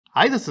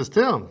Hi, this is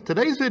Tim.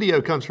 Today's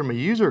video comes from a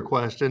user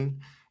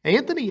question.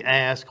 Anthony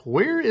asked,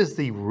 where is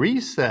the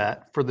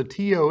reset for the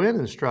TON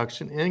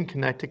instruction in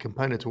Connected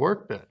Components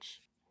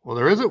Workbench? Well,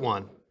 there isn't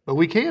one, but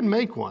we can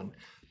make one.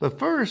 But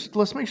first,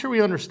 let's make sure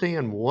we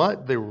understand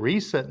what the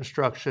reset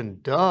instruction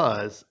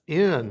does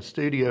in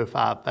Studio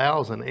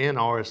 5000 and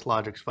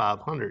RsLogix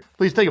 500.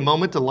 Please take a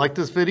moment to like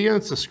this video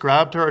and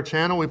subscribe to our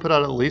channel. We put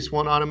out at least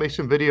one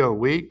automation video a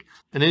week.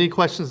 And any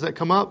questions that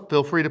come up,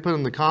 feel free to put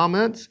in the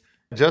comments.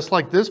 Just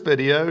like this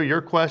video,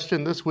 your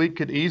question this week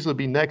could easily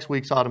be next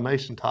week's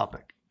automation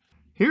topic.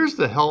 Here's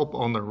the help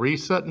on the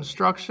reset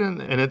instruction,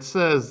 and it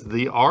says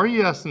the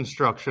RES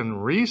instruction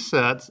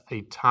resets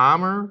a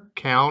timer,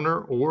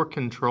 counter, or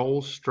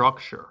control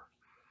structure.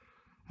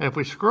 And if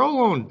we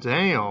scroll on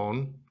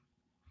down,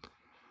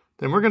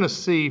 then we're going to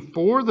see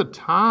for the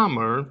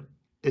timer,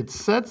 it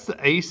sets the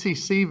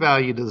ACC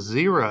value to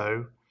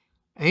 0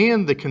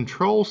 and the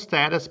control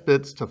status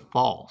bits to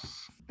false.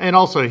 And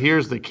also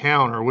here's the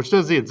counter, which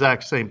does the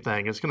exact same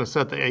thing. It's going to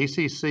set the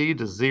ACC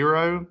to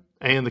 0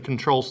 and the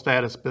control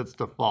status bits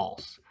to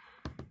false.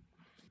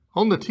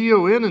 On the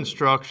TON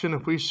instruction,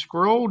 if we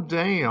scroll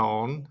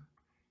down,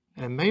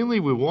 and mainly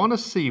we want to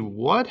see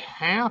what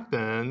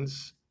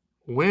happens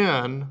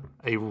when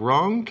a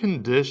rung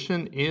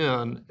condition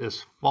in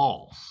is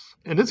false.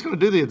 And it's going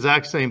to do the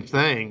exact same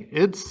thing.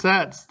 It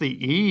sets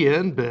the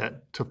EN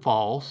bit to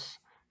false.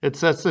 It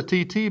sets the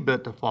TT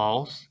bit to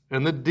false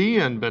and the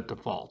DN bit to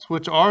false,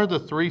 which are the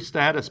three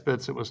status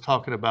bits it was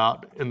talking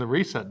about in the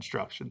reset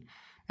instruction.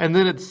 And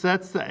then it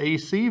sets the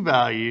AC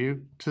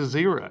value to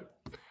 0.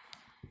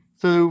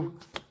 So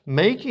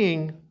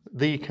making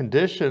the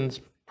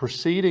conditions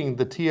preceding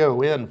the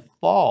TON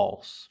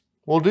false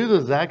will do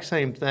the exact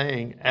same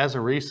thing as a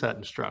reset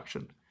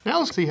instruction. Now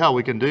let's see how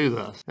we can do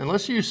this. And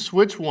let's use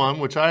switch 1,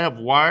 which I have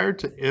wired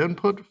to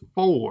input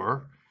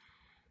 4.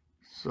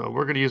 So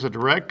we're going to use a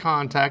direct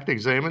contact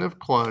examine if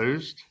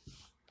closed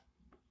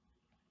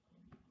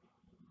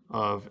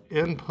of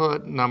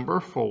input number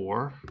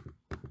 4.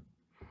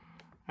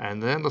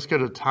 And then let's go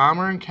to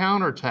timer and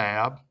counter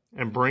tab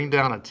and bring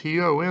down a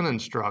TON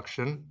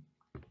instruction.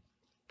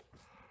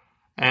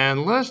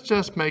 And let's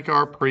just make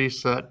our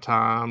preset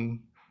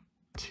time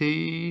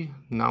T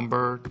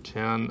number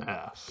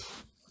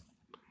 10S.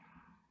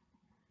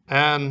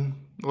 And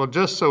well,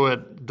 just so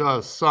it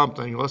does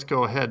something, let's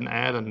go ahead and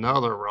add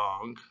another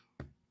rung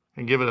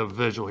and give it a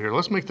visual here.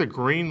 Let's make the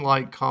green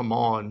light come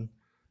on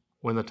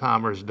when the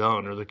timer is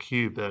done or the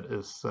Q bit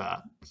is set.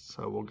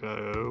 So we'll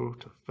go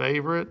to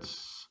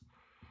favorites,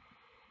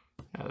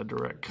 add a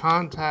direct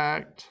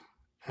contact,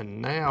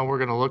 and now we're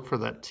going to look for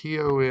that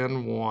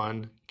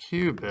TON1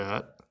 Q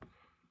bit,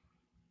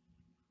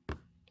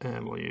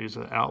 and we'll use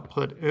an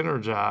output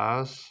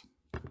energize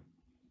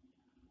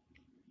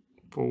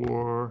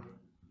for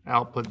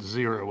output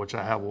 0, which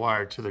I have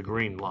wired to the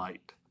green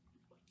light.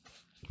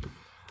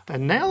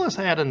 And now let's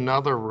add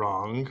another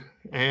rung,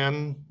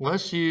 and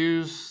let's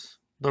use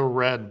the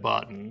red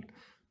button,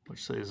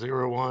 which says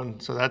 0, 1.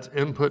 So that's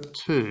input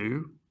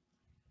 2.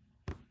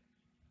 So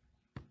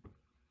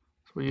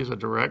we use a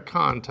direct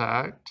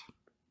contact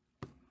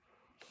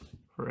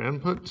for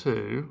input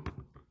 2.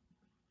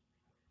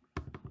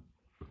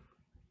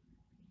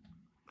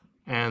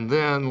 And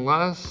then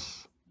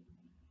let's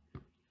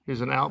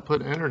use an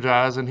output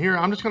energize. And here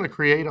I'm just going to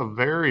create a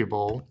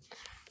variable,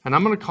 and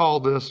I'm going to call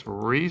this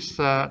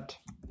reset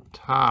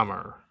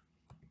timer.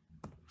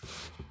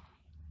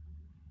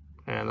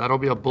 And that'll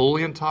be a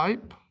Boolean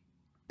type.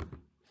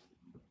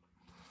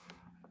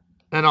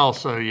 And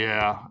also,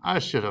 yeah, I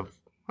should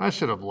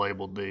have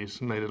labeled these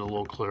and made it a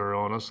little clearer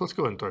on us. Let's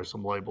go ahead and throw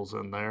some labels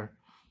in there.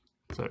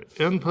 So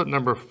input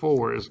number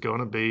 4 is going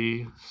to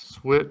be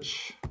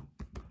switch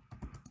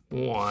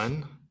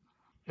 1,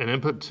 and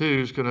input 2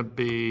 is going to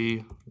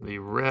be the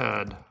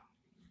red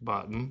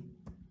button.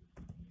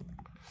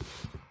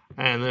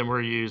 And then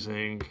we're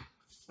using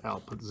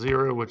output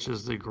 0, which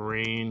is the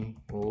green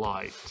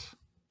light.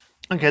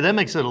 Okay, that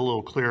makes it a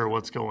little clearer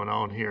what's going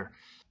on here.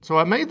 So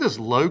I made this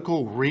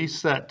local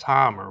reset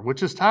timer,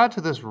 which is tied to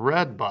this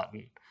red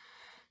button.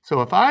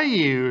 So if I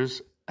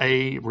use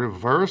a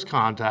reverse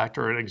contact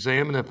or an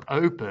examine if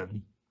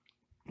open,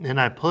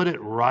 and I put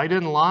it right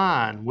in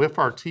line with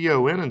our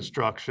TON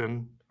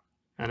instruction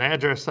and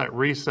address that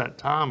reset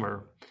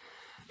timer,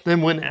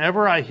 then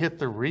whenever I hit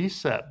the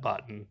reset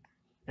button,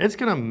 it's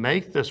going to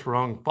make this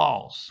rung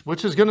false,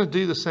 which is going to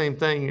do the same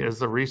thing as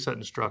the reset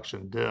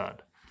instruction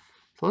did.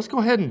 So let's go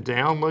ahead and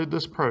download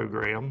this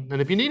program.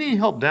 And if you need any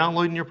help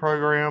downloading your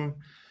program,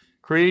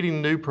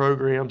 creating new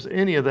programs,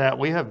 any of that,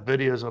 we have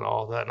videos on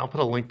all that, and I'll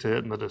put a link to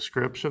it in the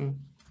description.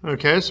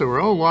 Okay, so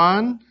we're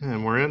online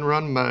and we're in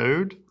run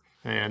mode.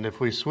 And if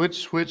we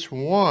switch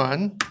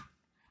 1,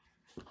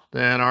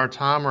 then our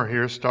timer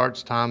here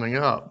starts timing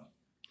up.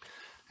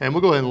 And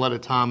we'll go ahead and let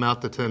it time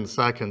out to 10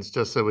 seconds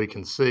just so we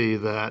can see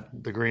that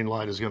the green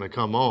light is going to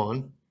come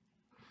on.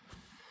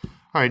 All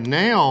right,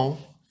 now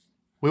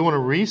we want to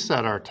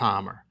reset our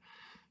timer.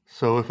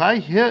 So if I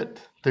hit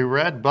the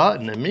red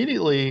button,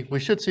 immediately we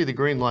should see the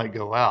green light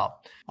go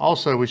out.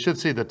 Also, we should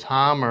see the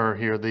timer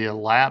here, the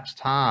elapsed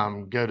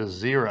time, go to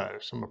 0.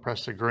 So I'm gonna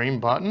press the green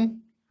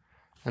button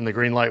and the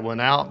green light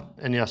went out,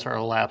 and yes, our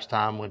elapsed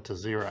time went to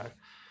 0.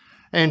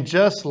 And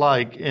just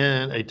like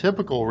in a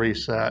typical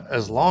reset,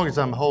 as long as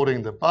I'm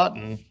holding the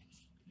button,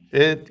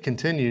 it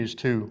continues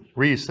to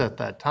reset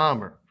that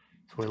timer.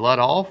 So we let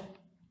off,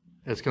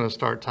 it's gonna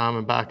start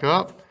timing back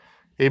up.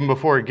 Even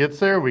before it gets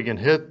there, we can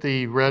hit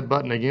the red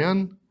button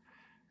again,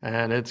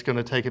 and it's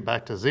gonna take it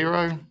back to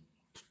 0.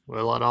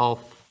 We'll let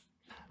off,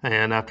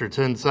 and after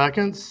 10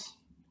 seconds,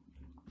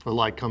 the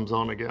light comes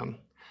on again.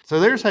 So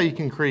there's how you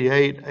can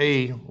create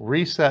a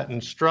reset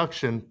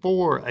instruction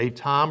for a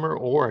timer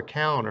or a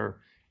counter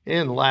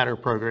in ladder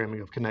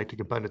programming of Connected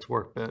Components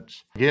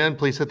Workbench. Again,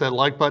 please hit that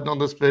like button on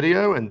this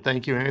video, and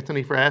thank you,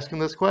 Anthony, for asking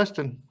this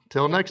question.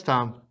 Till next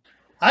time.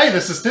 Hey,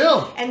 this is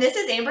Tim. And this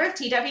is Amber of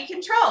TW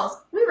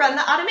Controls. We run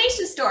the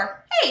automation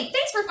store. Hey,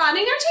 thanks for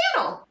finding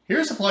our channel.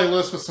 Here's a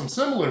playlist with some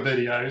similar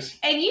videos.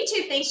 And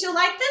YouTube thinks you'll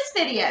like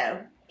this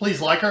video.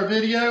 Please like our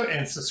video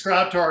and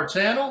subscribe to our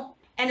channel.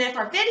 And if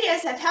our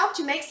videos have helped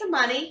you make some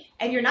money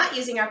and you're not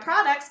using our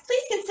products,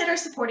 please consider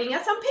supporting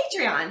us on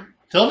Patreon.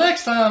 Till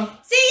next time.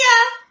 See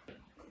ya!